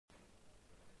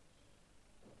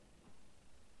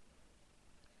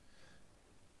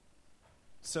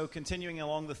So continuing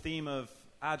along the theme of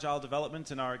agile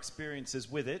development and our experiences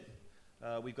with it,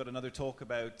 we've got another talk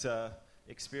about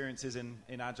experiences in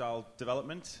agile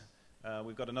development.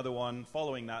 We've got another one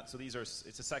following that. So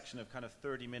it's a section of kind of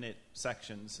 30-minute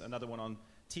sections. Another one on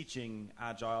teaching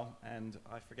agile, and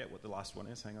I forget what the last one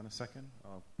is. Hang on a second.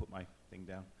 I'll put my thing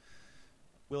down.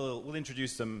 We'll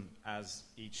introduce them as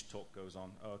each talk goes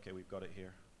on. Oh, okay, we've got it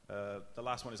here. The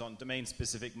last one is on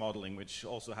domain-specific modeling, which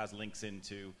also has links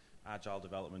into agile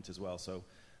development as well. So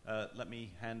let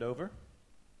me hand over.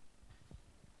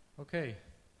 Okay,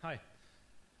 hi.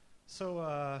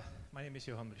 So my name is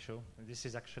Johan Brichau. This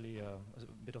is actually a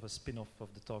bit of a spin-off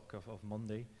of the talk of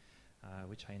Monday,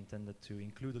 which I intended to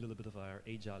include a little bit of our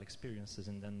agile experiences.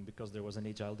 And then because there was an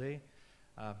agile day,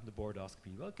 the board asked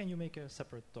me, well, can you make a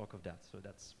separate talk of that? So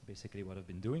that's basically what I've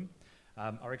been doing.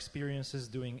 Our experiences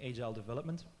doing agile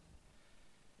development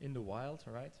in the wild,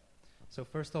 all right? So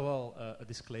first of all, a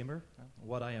disclaimer.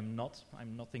 What I am not,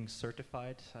 I'm nothing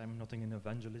certified. I'm nothing an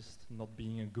evangelist, not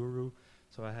being a guru.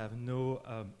 So I have no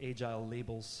agile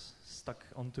labels stuck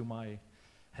onto my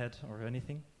head or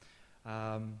anything.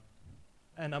 And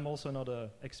I'm also not an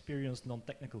experienced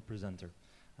non-technical presenter.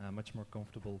 Much more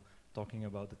comfortable talking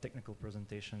about the technical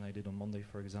presentation I did on Monday,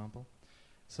 for example.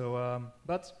 So,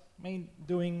 but I mean,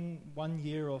 doing 1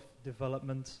 year of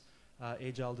development,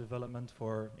 agile development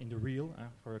in the real,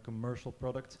 for a commercial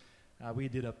product, we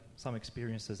did some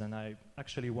experiences, and I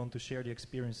actually want to share the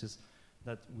experiences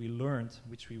that we learned,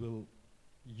 which we will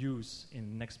use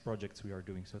in next projects we are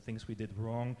doing. So things we did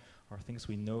wrong, or things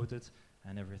we noted,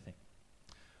 and everything.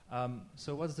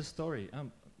 So what's the story?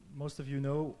 Most of you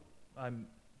know I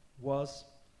was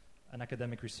an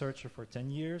academic researcher for 10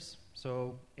 years,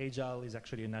 so agile is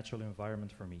actually a natural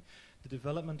environment for me. The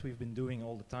development we've been doing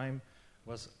all the time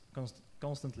was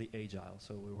constantly agile.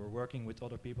 So we were working with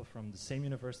other people from the same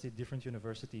university, different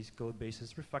universities, code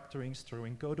bases, refactoring,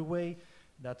 throwing code away.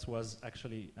 That was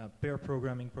actually pair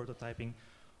programming, prototyping.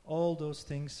 All those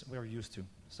things we're used to.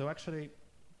 So actually,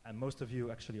 and most of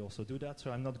you actually also do that,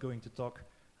 so I'm not going to talk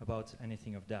about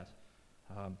anything of that.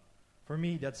 For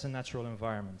me, that's a natural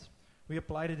environment. We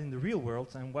applied it in the real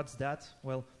world, and what's that?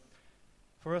 Well,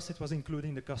 for us it was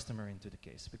including the customer into the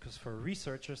case, because for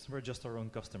researchers, we're just our own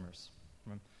customers.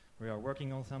 We are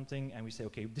working on something, and we say,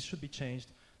 okay, this should be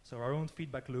changed, so our own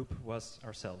feedback loop was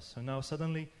ourselves. So now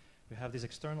suddenly, we have this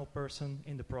external person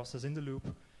in the process, in the loop.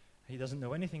 He doesn't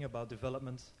know anything about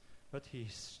development, but he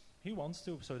wants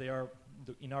to. So they are,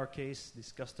 in our case,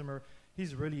 this customer,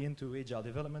 he's really into agile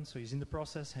development, so he's in the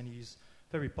process, and he's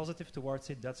very positive towards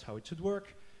it. That's how it should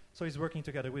work. So he's working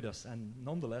together with us, and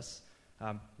nonetheless,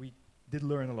 we did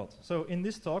learn a lot. So in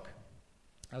this talk,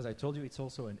 as I told you, it's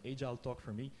also an agile talk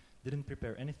for me. Didn't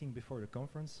prepare anything before the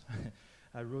conference.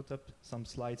 I wrote up some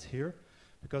slides here,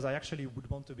 because I actually would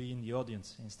want to be in the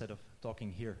audience instead of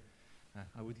talking here.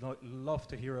 I would love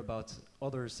to hear about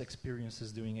others'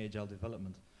 experiences doing agile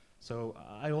development. So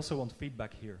I also want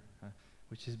feedback here,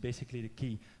 which is basically the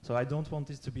key. So I don't want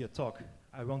this to be a talk.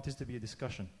 I want this to be a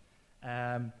discussion.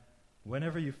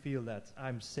 Whenever you feel that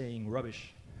I'm saying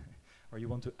rubbish, or you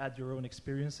want to add your own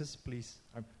experiences, please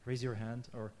raise your hand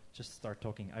or just start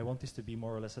talking. I want this to be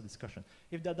more or less a discussion.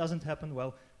 If that doesn't happen,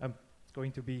 well, it's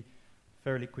going to be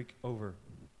fairly quick over.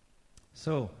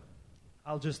 So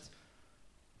I'll just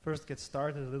first get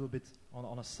started a little bit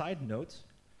on a side note.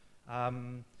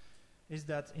 Is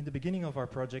that in the beginning of our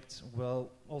project, well,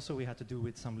 also we had to do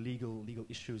with some legal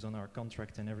issues on our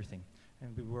contract and everything.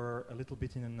 And we were a little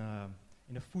bit in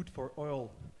a food for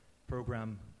oil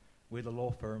program with a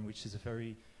law firm, which is a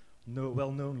very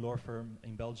well-known law firm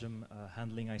in Belgium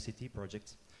handling ICT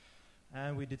projects.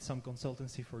 And we did some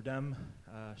consultancy for them,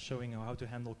 showing how to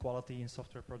handle quality in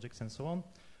software projects and so on.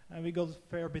 And we got a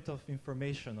fair bit of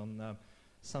information on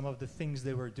some of the things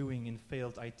they were doing in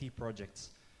failed IT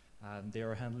projects. They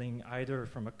are handling either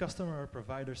from a customer or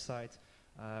provider side,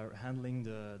 handling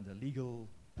the legal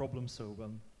problems. So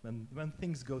when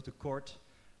things go to court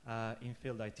in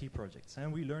failed IT projects.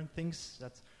 And we learned things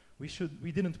that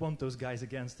we didn't want those guys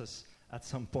against us at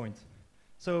some point.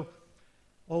 So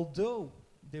although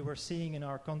they were seeing in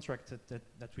our contract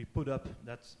that we put up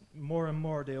that more and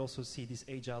more they also see this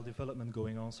agile development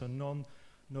going on. So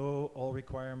all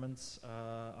requirements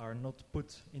are not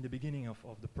put in the beginning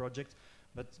of the project,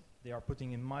 but they are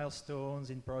putting in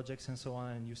milestones in projects and so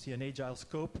on, and you see an agile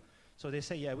scope. So they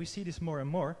say, yeah, we see this more and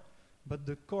more, but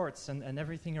the courts and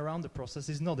everything around the process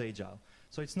is not agile.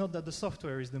 So it's not that the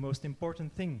software is the most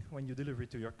important thing when you deliver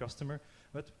it to your customer,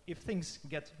 but if things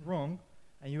get wrong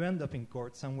and you end up in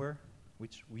court somewhere,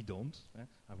 which we don't,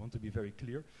 I want to be very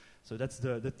clear. So that's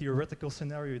the theoretical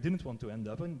scenario you didn't want to end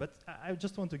up in, but I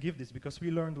just want to give this because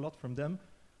we learned a lot from them,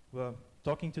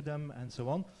 talking to them and so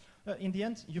on. In the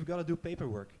end, you've got to do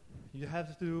paperwork. You have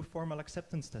to do formal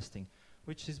acceptance testing,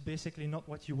 which is basically not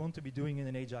what you want to be doing in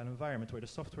an agile environment where the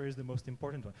software is the most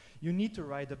important one. You need to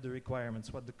write up the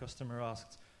requirements, what the customer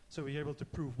asks, so we're able to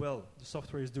prove, well, the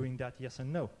software is doing that, yes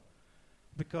and no.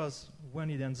 Because when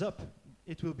it ends up,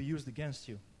 it will be used against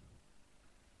you.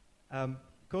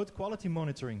 Code quality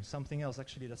monitoring, something else,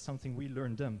 actually that's something we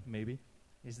learned maybe,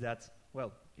 is that,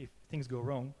 well, if things go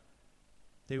wrong,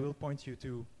 they will point you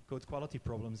to code quality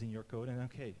problems in your code, and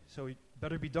okay, so it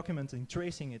better be documenting,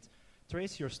 tracing it,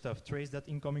 trace your stuff, trace that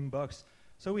incoming bugs.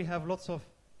 So we have lots of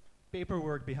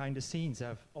paperwork behind the scenes,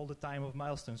 have all the time of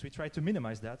milestones. We try to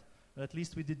minimize that, but at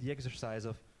least we did the exercise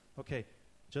of, okay,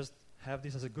 just have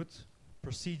this as a good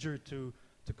procedure to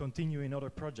continue in other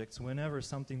projects. Whenever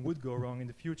something would go wrong in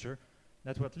the future,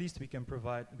 that at least we can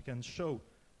provide, we can show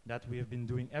that we have been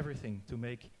doing everything to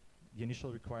make the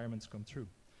initial requirements come true.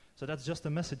 So that's just a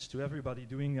message to everybody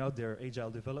doing out there agile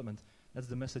development. That's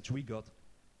the message we got.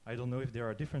 I don't know if there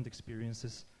are different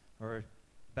experiences or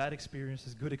bad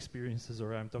experiences, good experiences,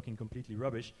 or I'm talking completely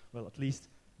rubbish. Well, at least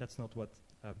that's not what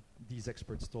these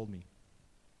experts told me.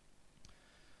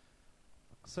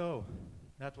 So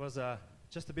that was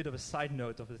just a bit of a side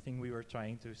note of the thing we were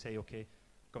trying to say, okay,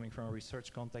 coming from a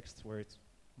research context where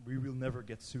we will never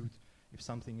get sued if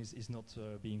something is not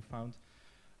being found.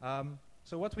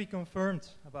 So what we confirmed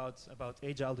about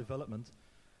agile development,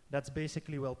 that's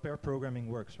basically, well, pair programming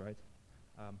works, right?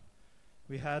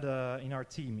 We had in our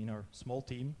team, in our small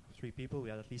team, 3 people, we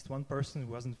had at least one person who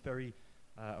wasn't very,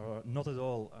 or not at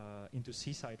all into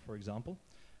Seaside, for example.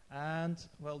 And,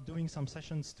 well, doing some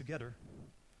sessions together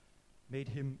made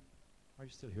him, are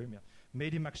you still hearing me?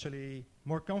 Made him actually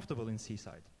more comfortable in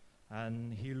Seaside.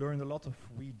 And he learned a lot of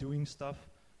doing stuff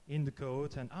in the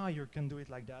code, and you can do it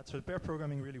like that. So pair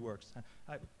programming really works.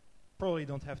 I probably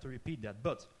don't have to repeat that,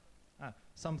 but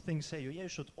some things say you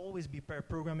should always be pair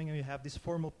programming, and you have this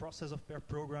formal process of pair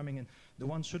programming, and the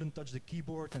one shouldn't touch the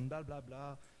keyboard, and blah, blah,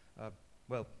 blah.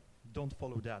 Well, don't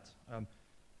follow that.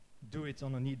 Do it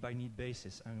on a need-by-need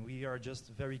basis. And we are just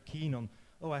very keen on,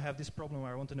 I have this problem,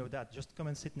 I want to know that. Just come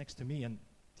and sit next to me and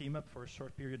team up for a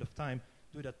short period of time,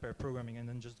 do that pair programming, and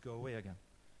then just go away again.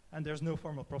 And there's no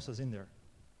formal process in there.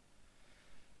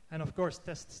 And of course,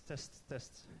 tests.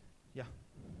 Yeah.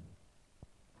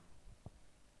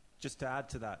 Just to add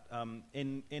to that,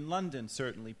 in London,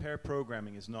 certainly, pair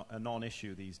programming is not a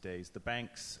non-issue these days. The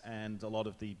banks and a lot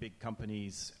of the big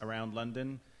companies around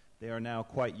London, they are now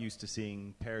quite used to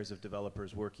seeing pairs of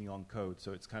developers working on code.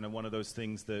 So it's kind of one of those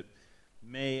things that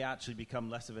may actually become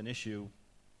less of an issue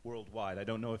worldwide. I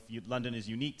don't know if London is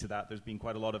unique to that. There's been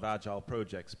quite a lot of agile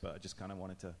projects, but I just kind of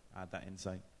wanted to add that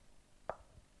insight.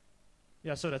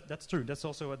 Yeah, so that's true. That's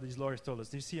also what these lawyers told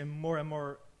us. You see more and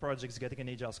more projects getting an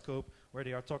agile scope where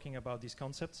they are talking about these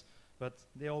concepts, but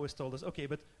they always told us, okay,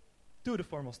 but do the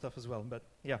formal stuff as well. But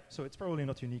yeah, so it's probably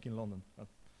not unique in London.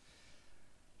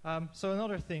 So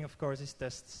another thing, of course, is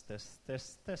tests.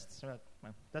 Right?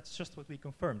 Well, that's just what we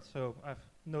confirmed, so I have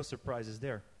no surprises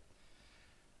there.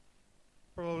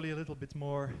 Probably a little bit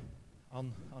more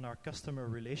on our customer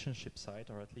relationship side,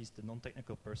 or at least the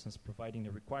non-technical persons providing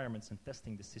the requirements and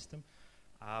testing the system,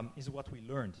 is what we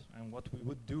learned and what we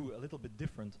would do a little bit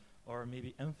different or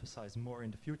maybe emphasize more in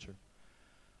the future.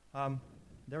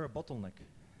 They're a bottleneck.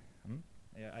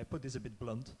 Yeah, I put this a bit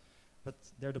blunt, but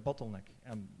they're the bottleneck.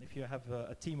 If you have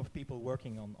a team of people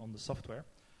working on the software,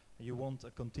 you want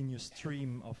a continuous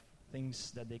stream of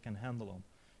things that they can handle on,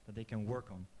 that they can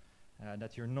work on,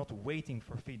 that you're not waiting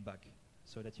for feedback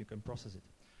so that you can process it,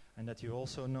 and that you're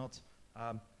also not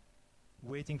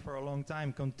waiting for a long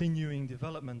time, continuing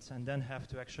development, and then have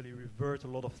to actually revert a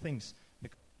lot of things.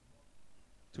 Because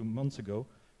 2 months ago,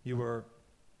 you were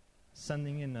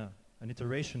sending in an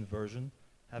iteration version,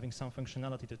 having some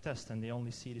functionality to test, and they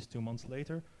only see this 2 months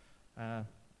later, and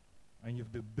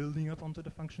you've been building up onto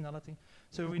the functionality.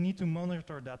 So we need to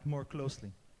monitor that more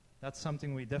closely. That's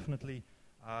something we definitely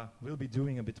will be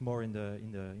doing a bit more in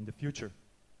the future.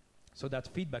 So that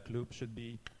feedback loop should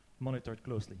be monitored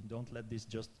closely. Don't let this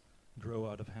just grow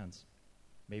out of hands.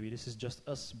 Maybe this is just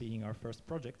us being our first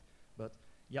project, but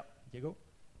yeah, Diego?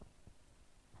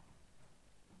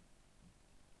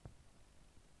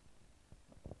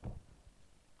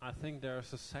 I think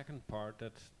there's a second part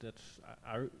that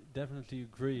I definitely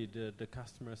agree the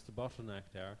customer is the bottleneck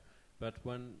there, but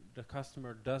when the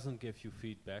customer doesn't give you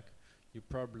feedback, you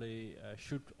probably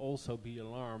should also be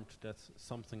alarmed that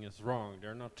something is wrong.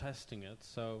 They're not testing it,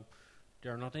 so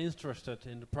they're not interested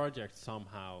in the project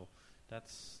somehow.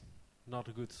 That's not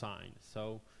a good sign.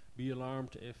 So be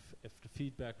alarmed if the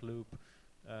feedback loop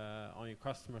on your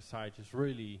customer side is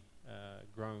really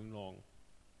growing long.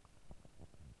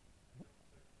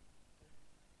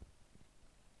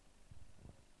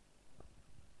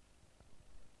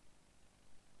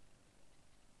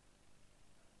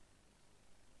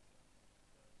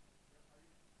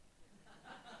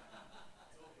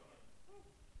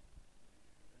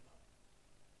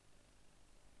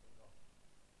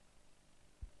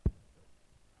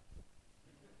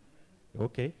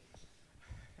 Okay.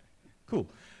 Cool.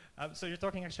 So you're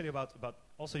talking actually about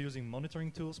also using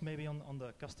monitoring tools maybe on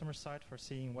the customer side for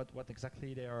seeing what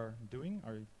exactly they are doing.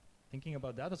 Are you thinking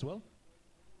about that as well?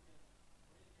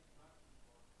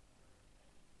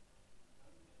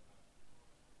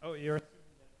 Oh, you're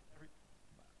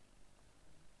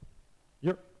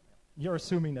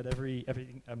assuming that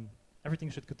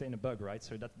everything should contain a bug, right?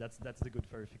 So that's the good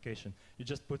verification. You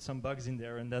just put some bugs in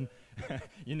there, and then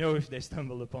you know if they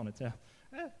stumble upon it. Yeah,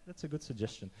 that's a good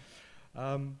suggestion.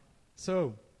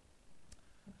 So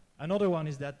another one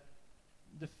is that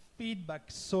the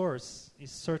feedback source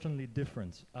is certainly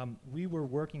different. We were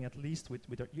working at least with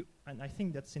and I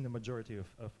think that's in the majority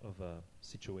of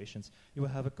situations. You will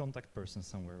have a contact person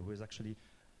somewhere who is actually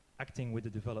acting with the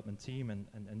development team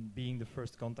and being the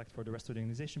first contact for the rest of the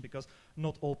organization, because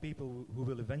not all people who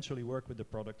will eventually work with the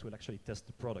product will actually test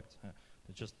the product.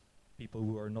 They're just people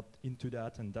who are not into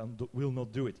that and will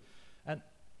not do it. And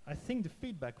I think the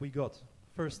feedback we got,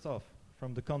 first off,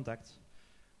 from the contact,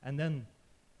 and then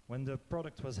when the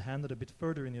product was handed a bit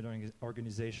further in the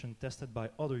organization, tested by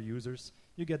other users,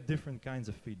 you get different kinds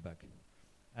of feedback.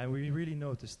 And we really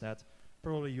noticed that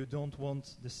probably you don't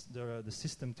want the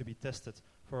system to be tested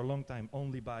for a long time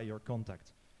only by your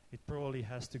contact. It probably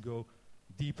has to go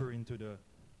deeper into the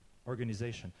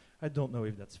organization. I don't know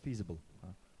if that's feasible.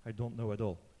 I don't know at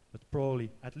all. But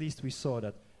probably, at least we saw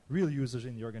that real users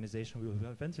in the organization will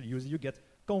eventually use it. You get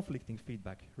conflicting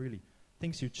feedback, really.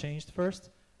 Things you changed first,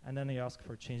 and then they ask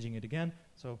for changing it again.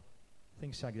 So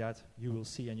things like that you will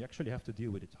see, and you actually have to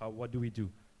deal with it. What do we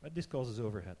do? But this causes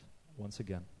overhead, once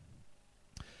again.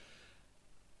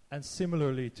 And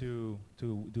similarly to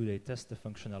do they test the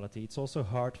functionality, it's also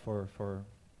hard for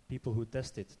people who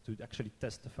test it to actually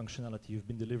test the functionality you've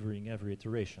been delivering every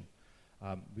iteration.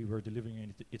 We were delivering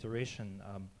an iteration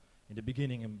in the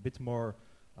beginning a bit more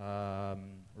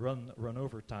run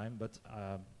over time, but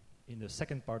in the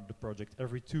second part of the project,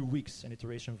 every 2 weeks an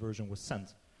iteration version was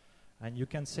sent. And you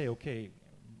can say, okay,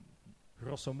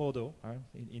 grosso modo,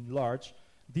 in large,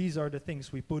 these are the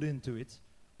things we put into it,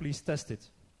 please test it.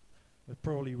 But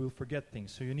probably we'll forget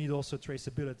things. So you need also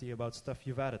traceability about stuff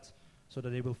you've added, so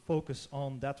that they will focus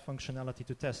on that functionality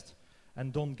to test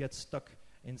and don't get stuck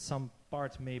in some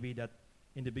part maybe that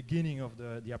in the beginning of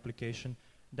the application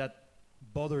that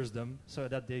bothers them, so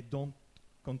that they don't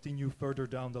continue further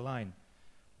down the line.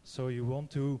 So you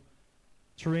want to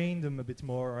train them a bit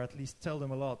more, or at least tell them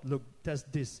a lot, look,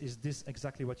 test this, is this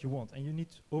exactly what you want? And you need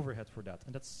overhead for that.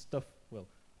 And that's stuff, well,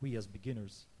 we as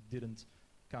beginners didn't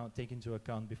take into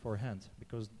account beforehand,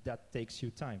 because that takes you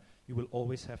time. You will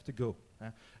always have to go.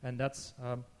 And that's,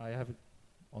 I have it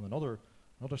on another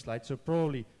slide. So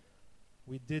probably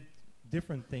we did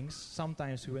different things.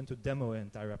 Sometimes we went to demo an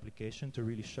entire application to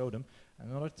really show them.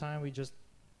 Another time we just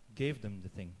gave them the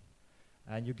thing.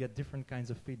 And you get different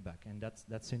kinds of feedback. And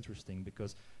that's interesting,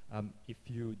 because if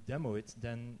you demo it,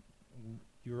 then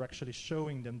you're actually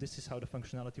showing them this is how the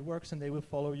functionality works, and they will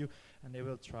follow you, and they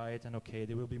will try it, and okay,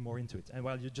 they will be more into it. And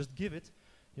while you just give it,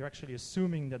 you're actually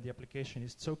assuming that the application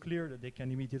is so clear that they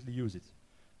can immediately use it.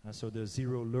 So the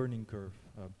zero learning curve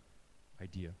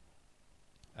idea.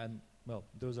 And, well,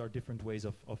 those are different ways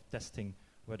of testing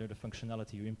whether the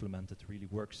functionality you implemented really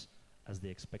works as they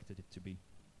expected it to be.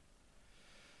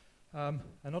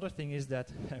 Another thing is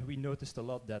that we noticed a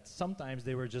lot that sometimes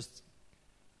they were just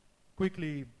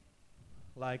quickly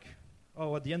like,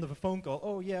 oh, at the end of a phone call,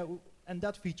 oh yeah, and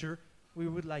that feature, we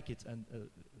would like it. And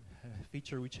a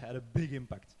feature which had a big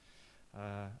impact,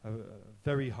 a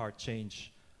very hard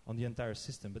change on the entire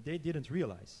system, but they didn't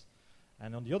realize.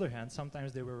 And on the other hand,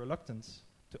 sometimes they were reluctant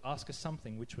to ask us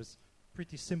something which was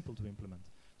pretty simple to implement.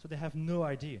 So they have no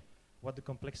idea what the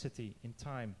complexity in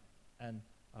time and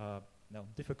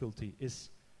difficulty is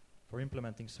for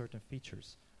implementing certain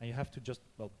features. And you have to just,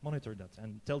 well, monitor that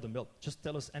and tell them, well, just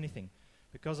tell us anything.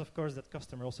 Because, of course, that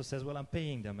customer also says, well, I'm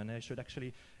paying them, and I should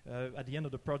actually, at the end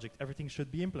of the project, everything should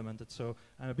be implemented. So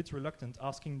I'm a bit reluctant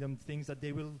asking them things that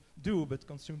they will do, but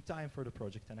consume time for the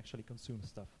project and actually consume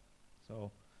stuff.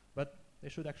 So, but they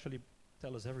should actually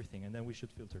tell us everything, and then we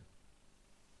should filter.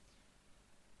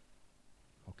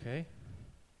 Okay.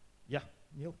 Yeah,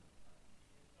 Neil?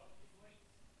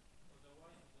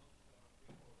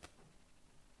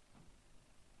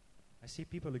 see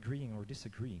people agreeing or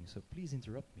disagreeing, so please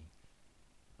interrupt me.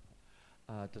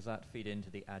 Does that feed into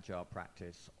the agile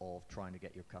practice of trying to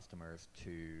get your customers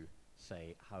to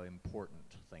say how important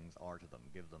things are to them?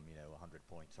 Give them, 100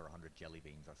 points or 100 jelly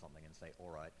beans or something and say, all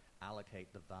right,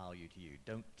 allocate the value to you.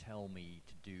 Don't tell me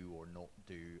to do or not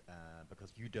do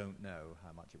because you don't know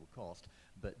how much it will cost,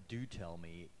 but do tell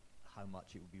me how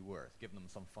much it would be worth. Give them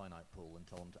some finite pool and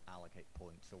tell them to allocate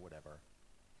points or whatever.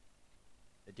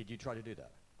 Did you try to do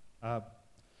that?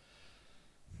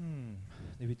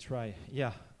 Did we try?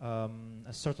 Yeah,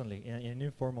 certainly. In an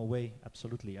informal way,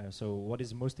 absolutely. So what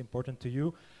is most important to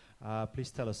you?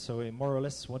 Please tell us. So more or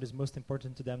less, what is most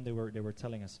important to them, they were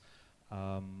telling us.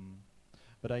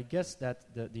 But I guess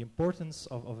that the importance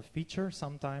of a feature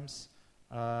sometimes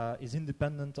is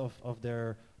independent of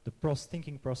the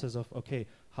thinking process of, okay,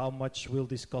 how much will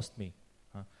this cost me?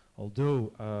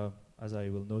 Although, as I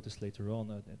will notice later on,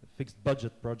 a fixed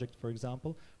budget project, for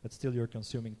example, but still you're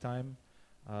consuming time.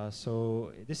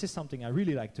 So this is something I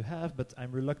really like to have, but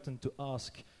I'm reluctant to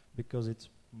ask because it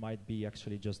might be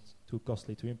actually just too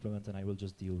costly to implement, and I will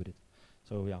just deal with it.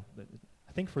 So yeah,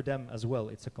 I think for them as well,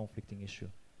 it's a conflicting issue.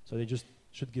 So they just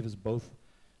should give us both.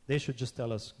 They should just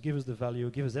tell us, give us the value,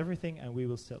 give us everything, and we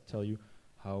will tell you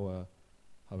how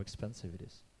expensive it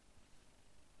is.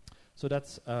 So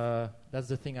that's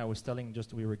the thing I was telling.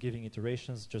 Just we were giving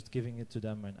iterations, just giving it to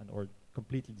them, or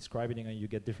completely describing it, and you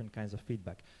get different kinds of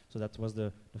feedback. So that was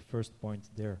the first point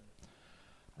there.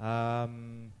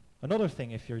 Another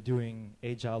thing, if you're doing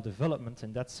agile development,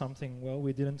 and that's something, well,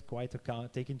 we didn't quite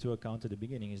take into account at the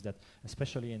beginning, is that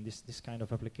especially in this kind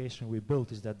of application we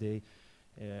built, is that they,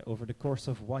 over the course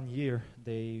of 1 year,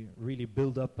 they really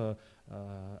build up a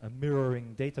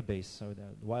mirroring database. So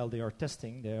that while they are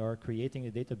testing, they are creating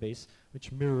a database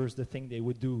which mirrors the thing they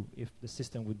would do if the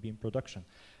system would be in production.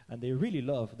 And they really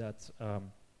love that,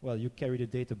 well, you carry the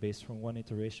database from one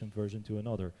iteration version to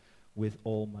another with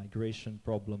all migration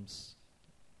problems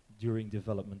during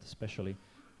development especially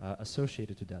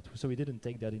associated to that. So we didn't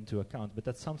take that into account, but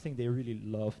that's something they really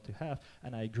love to have,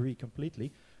 and I agree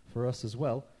completely. For us as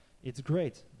well, it's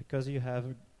great because you have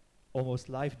almost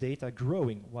live data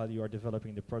growing while you are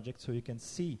developing the project, so you can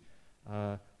see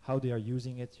how they are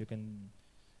using it. You can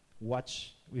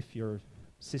watch if your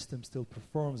system still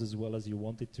performs as well as you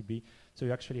want it to be, so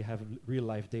you actually have real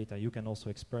life data you can also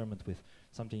experiment with,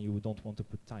 something you don't want to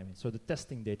put time in. So the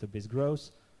testing database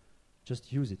grows,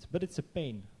 just use it. But it's a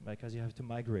pain because you have to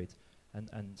migrate,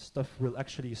 and stuff will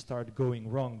actually start going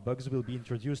wrong. Bugs will be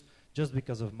introduced just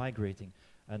because of migrating.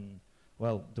 And,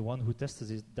 well, the one who tests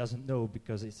it doesn't know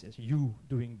because it's you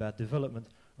doing bad development,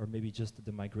 or maybe just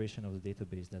the migration of the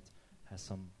database that has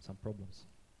some problems.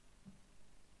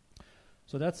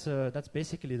 So that's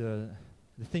basically the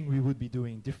thing we would be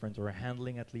doing different, or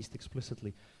handling at least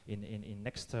explicitly in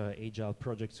next agile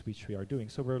projects which we are doing.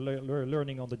 So we're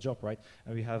learning on the job, right?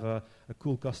 And we have a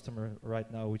cool customer right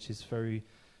now which is very,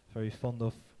 very fond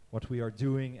of what we are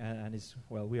doing, and is,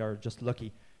 well, we are just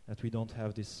lucky that we don't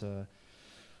have this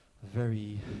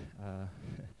very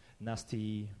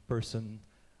nasty person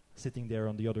sitting there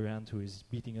on the other end who is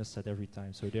beating us at every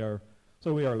time.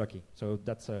 So we are lucky. So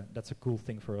that's a cool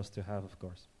thing for us to have, of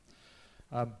course.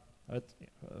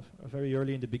 Very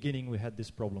early in the beginning, we had this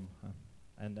problem,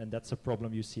 and that's a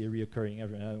problem you see reoccurring.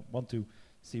 I want to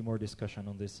see more discussion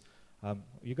on this.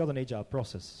 You got an agile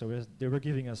process, so they were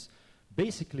giving us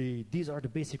basically these are the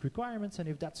basic requirements, and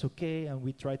if that's okay, and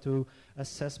we try to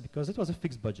assess because it was a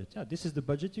fixed budget. Yeah, this is the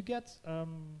budget you get.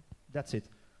 That's it.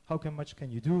 How much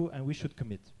can you do? And we should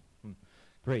commit.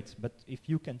 Great, but if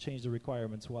you can change the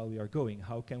requirements while we are going,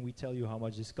 how can we tell you how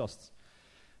much this costs?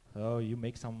 You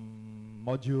make some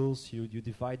modules, you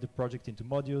divide the project into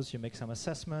modules, you make some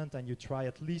assessment, and you try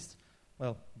at least,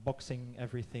 well, boxing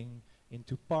everything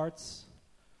into parts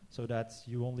so that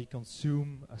you only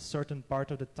consume a certain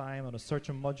part of the time on a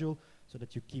certain module so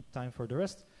that you keep time for the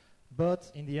rest. But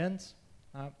in the end,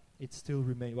 it still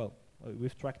remains, well,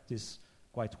 we've tracked this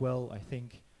quite well. I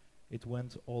think it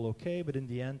went all okay, but in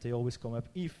the end, they always come up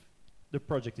if the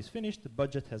project is finished, the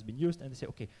budget has been used, and they say,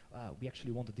 okay, we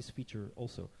actually wanted this feature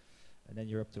also. And then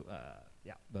you're up to,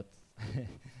 yeah, but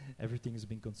everything has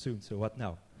been consumed, so what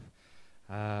now?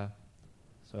 Well,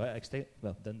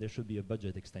 then there should be a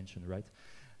budget extension, right?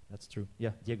 That's true.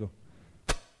 Yeah, Diego.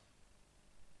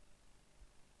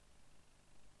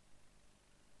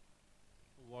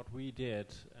 What we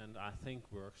did, and I think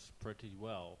works pretty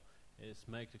well, is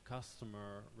make the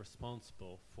customer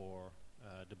responsible for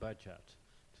the budget.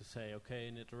 To say, okay,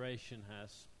 an iteration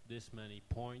has this many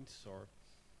points or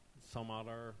some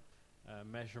other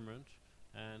measurement,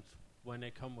 and when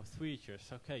they come with features,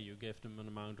 okay, you give them an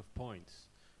amount of points.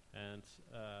 and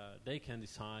they can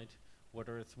decide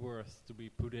whether it's worth to be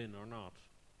put in or not.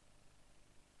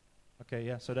 Okay,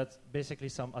 yeah. So that's basically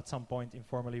at some point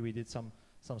informally we did some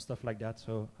stuff like that.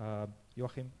 So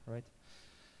Joachim, right?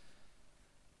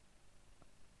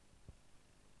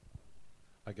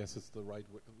 I guess it's the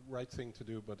right thing to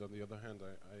do, but on the other hand,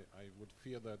 I would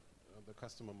fear that the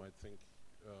customer might think,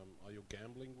 are you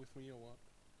gambling with me or what?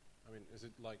 I mean, is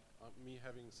it like me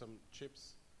having some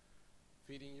chips,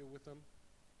 feeding you with them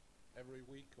every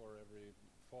week or every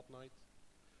fortnight?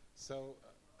 So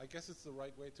I guess it's the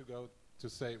right way to go to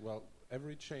say, well,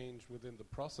 every change within the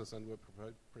process, and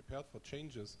we're prepared for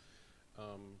changes,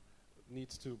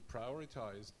 needs to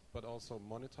prioritize, but also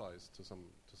monetize to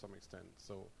some extent.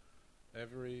 So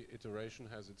every iteration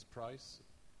has its price,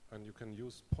 and you can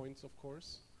use points, of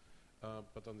course.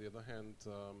 But on the other hand,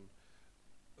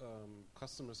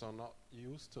 customers are not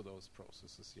used to those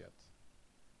processes yet.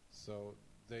 So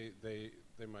they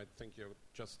might think you're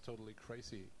just totally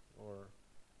crazy or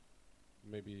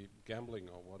maybe gambling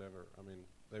or whatever. I mean,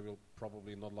 they will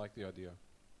probably not like the idea.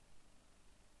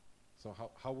 So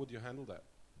how would you handle that?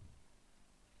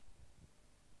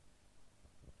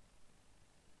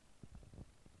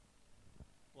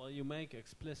 Well, you make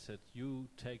explicit, you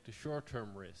take the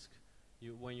short-term risk.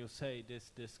 When you say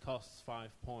this costs 5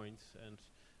 points, and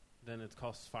then it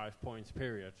costs 5 points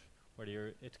period,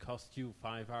 whether it costs you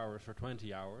 5 hours or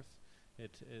 20 hours,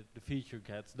 the feature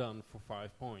gets done for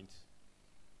 5 points.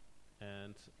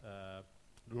 And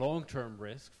long-term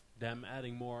risk, them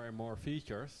adding more and more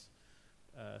features,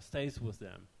 stays with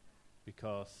them,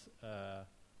 because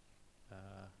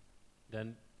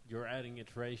then you're adding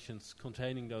iterations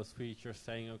containing those features,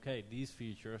 saying, okay, these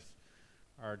features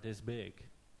are this big.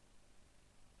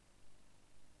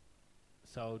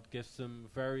 So it gives them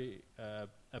a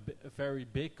very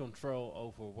big control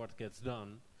over what gets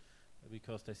done,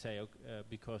 because they say,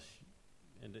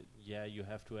 you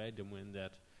have to aid them in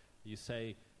that. You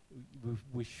say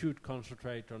we should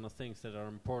concentrate on the things that are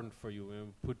important for you,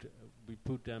 and we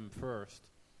put them first,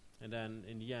 and then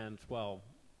in the end, well,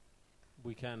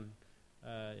 we can.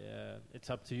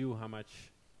 It's up to you how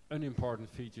much unimportant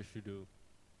features you do.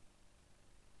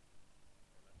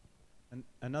 And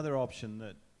another option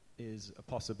that is a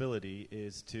possibility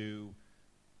is to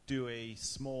do a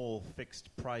small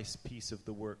fixed price piece of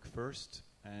the work first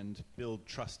and build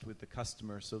trust with the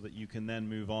customer, so that you can then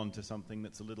move on to something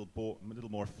that's a little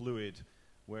more fluid,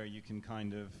 where you can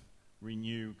kind of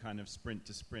renew kind of sprint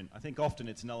to sprint. I think often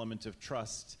it's an element of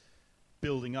trust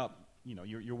building up. You know,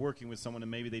 you're working with someone and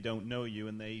maybe they don't know you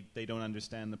and they don't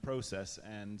understand the process,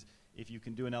 and if you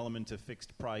can do an element of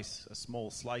fixed price, a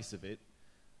small slice of it,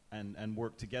 and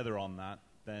work together on that,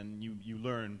 then you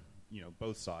learn, you know,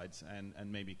 both sides,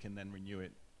 and maybe can then renew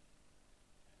it.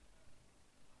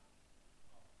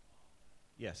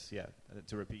 Yes, yeah,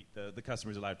 to repeat, the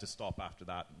customer is allowed to stop after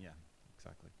that. Yeah,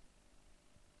 exactly.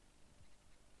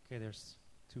 Okay, there's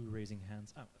 2 raising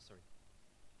hands. Oh, sorry.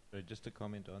 So just to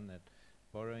comment on that,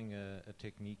 borrowing a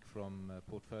technique from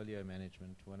portfolio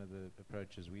management, one of the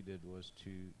approaches we did was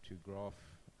to graph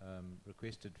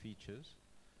requested features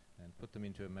and put them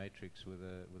into a matrix with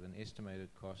an estimated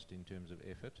cost in terms of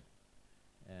effort,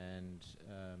 and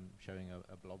showing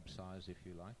a blob size, if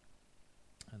you like.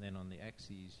 And then on the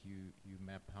axes, you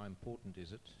map how important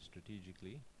is it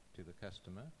strategically to the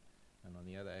customer, and on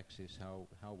the other axis,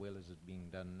 how well is it being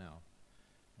done now.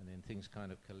 And then things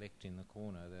kind of collect in the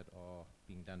corner that are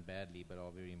being done badly but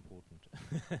are very important.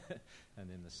 And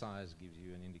then the size gives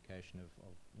you an indication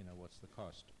of you know, what's the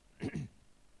cost.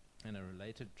 And a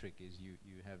related trick is you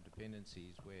have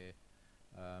dependencies where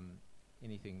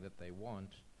anything that they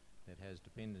want that has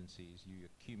dependencies, you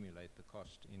accumulate the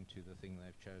cost into the thing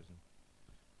they've chosen,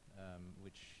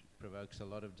 which provokes a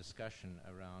lot of discussion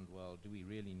around, well, do we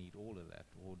really need all of that,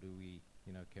 or do we,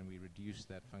 you know, can we reduce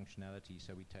that functionality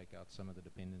so we take out some of the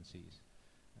dependencies?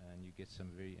 And you get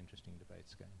some very interesting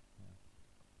debates going.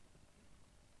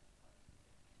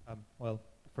 Yeah. Well,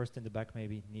 first in the back,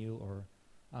 maybe Neil or...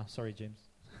 sorry,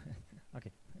 James.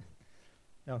 Okay.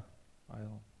 No,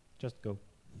 I'll just go.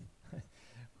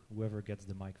 Whoever gets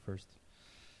the mic first.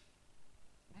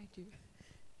 I do.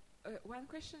 One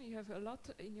question, you have a lot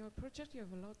in your project, you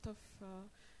have a lot of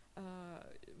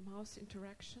mouse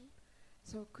interaction.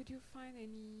 So could you find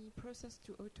any process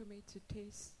to automate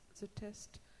the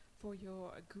test for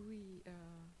your GUI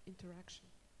interaction?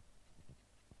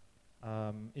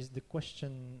 Is the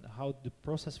question how the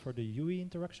process for the UI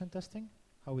interaction testing,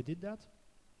 how we did that?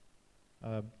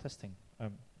 Testing,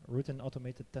 written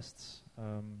automated tests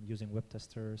using web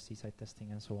tester, C-side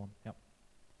testing, and so on. Yeah.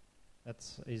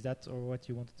 Is that or what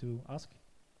you wanted to ask?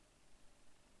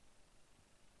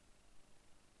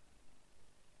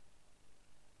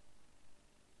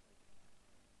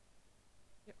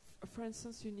 for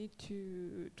instance, you need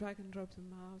to drag and drop the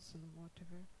mouse and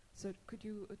whatever. So could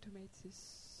you automate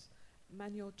this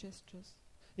manual gestures?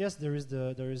 Yes, there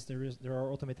are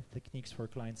automated techniques for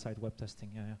client-side web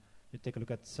testing. Yeah, yeah. You take a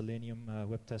look at Selenium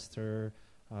web tester,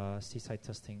 C-side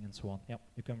testing, and so on. Yeah,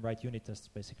 you can write unit tests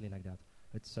basically like that.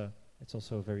 It's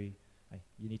also very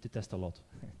you need to test a lot.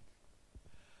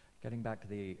 Getting back to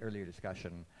the earlier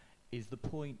discussion, is the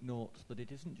point not that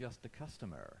it isn't just the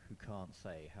customer who can't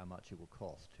say how much it will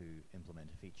cost to implement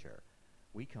a feature?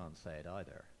 We can't say it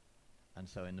either. And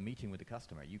so in the meeting with the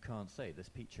customer, you can't say this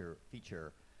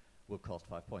feature will cost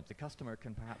 5 points. The customer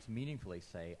can perhaps meaningfully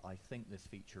say, I think this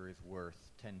feature is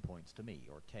worth 10 points to me,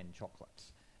 or 10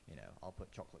 chocolates. You know, I'll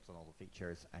put chocolates on all the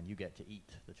features, and you get to eat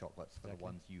the chocolates for the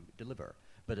ones you deliver.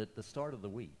 But at the start of the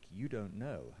week, you don't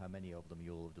know how many of them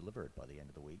you'll have delivered by the end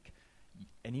of the week,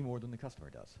 any more than the customer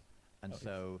does. And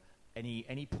so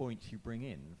any points you bring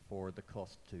in for the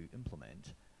cost to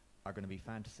implement are going to be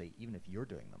fantasy, even if you're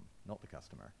doing them, not the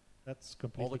customer. That's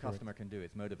completely all the correct. customer can do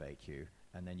is motivate you,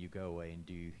 and then you go away and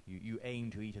you aim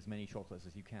to eat as many chocolates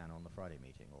as you can on the Friday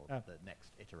meeting or the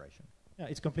next iteration. Yeah,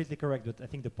 it's completely correct, but I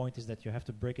think the point is that you have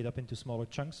to break it up into smaller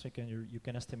chunks. You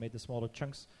can estimate the smaller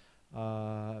chunks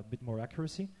a bit more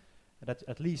accuracy, and that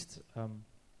at least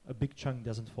a big chunk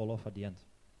doesn't fall off at the end.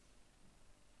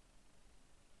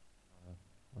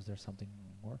 Was there something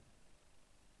more?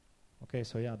 Okay,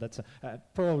 so yeah, that's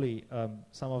probably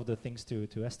some of the things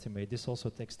to estimate. This also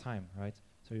takes time, right?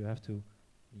 So you have to,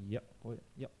 yep.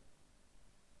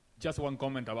 Just one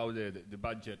comment about the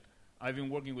budget. I've been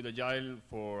working with Agile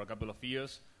for a couple of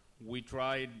years. We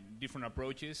tried different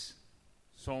approaches,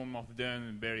 some of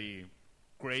them very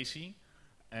crazy,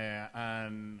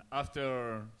 and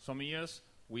after some years,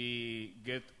 we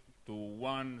get to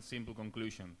one simple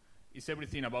conclusion. It's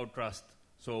everything about trust.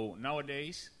 So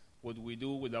nowadays, what we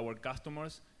do with our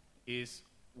customers is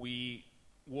we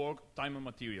work time and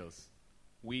materials.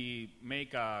 We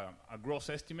make a gross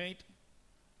estimate,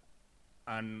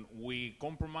 and we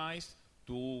compromise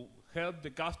to help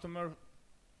the customer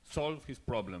solve his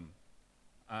problem.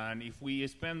 And if we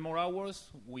spend more hours,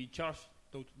 we charge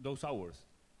those hours.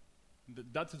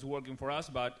 That is working for us,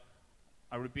 but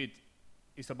I repeat,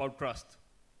 it's about trust.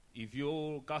 If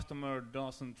your customer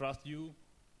doesn't trust you,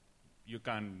 you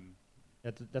can...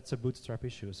 That's a bootstrap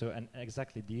issue. So, and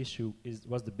exactly the issue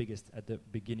was the biggest at the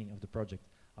beginning of the project.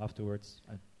 Afterwards,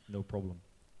 no problem.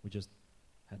 We just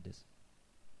had this.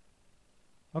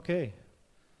 Okay.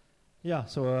 Yeah.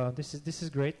 So this is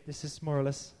great. This is more or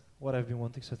less what I've been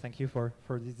wanting. So thank you for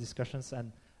these discussions.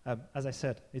 And as I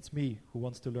said, it's me who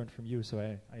wants to learn from you. So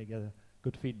I get a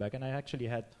good feedback. And I actually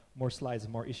had more slides,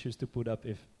 more issues to put up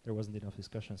if there wasn't enough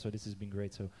discussion. So this has been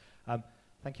great. So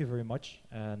thank you very much.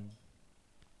 And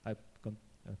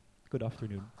good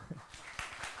afternoon.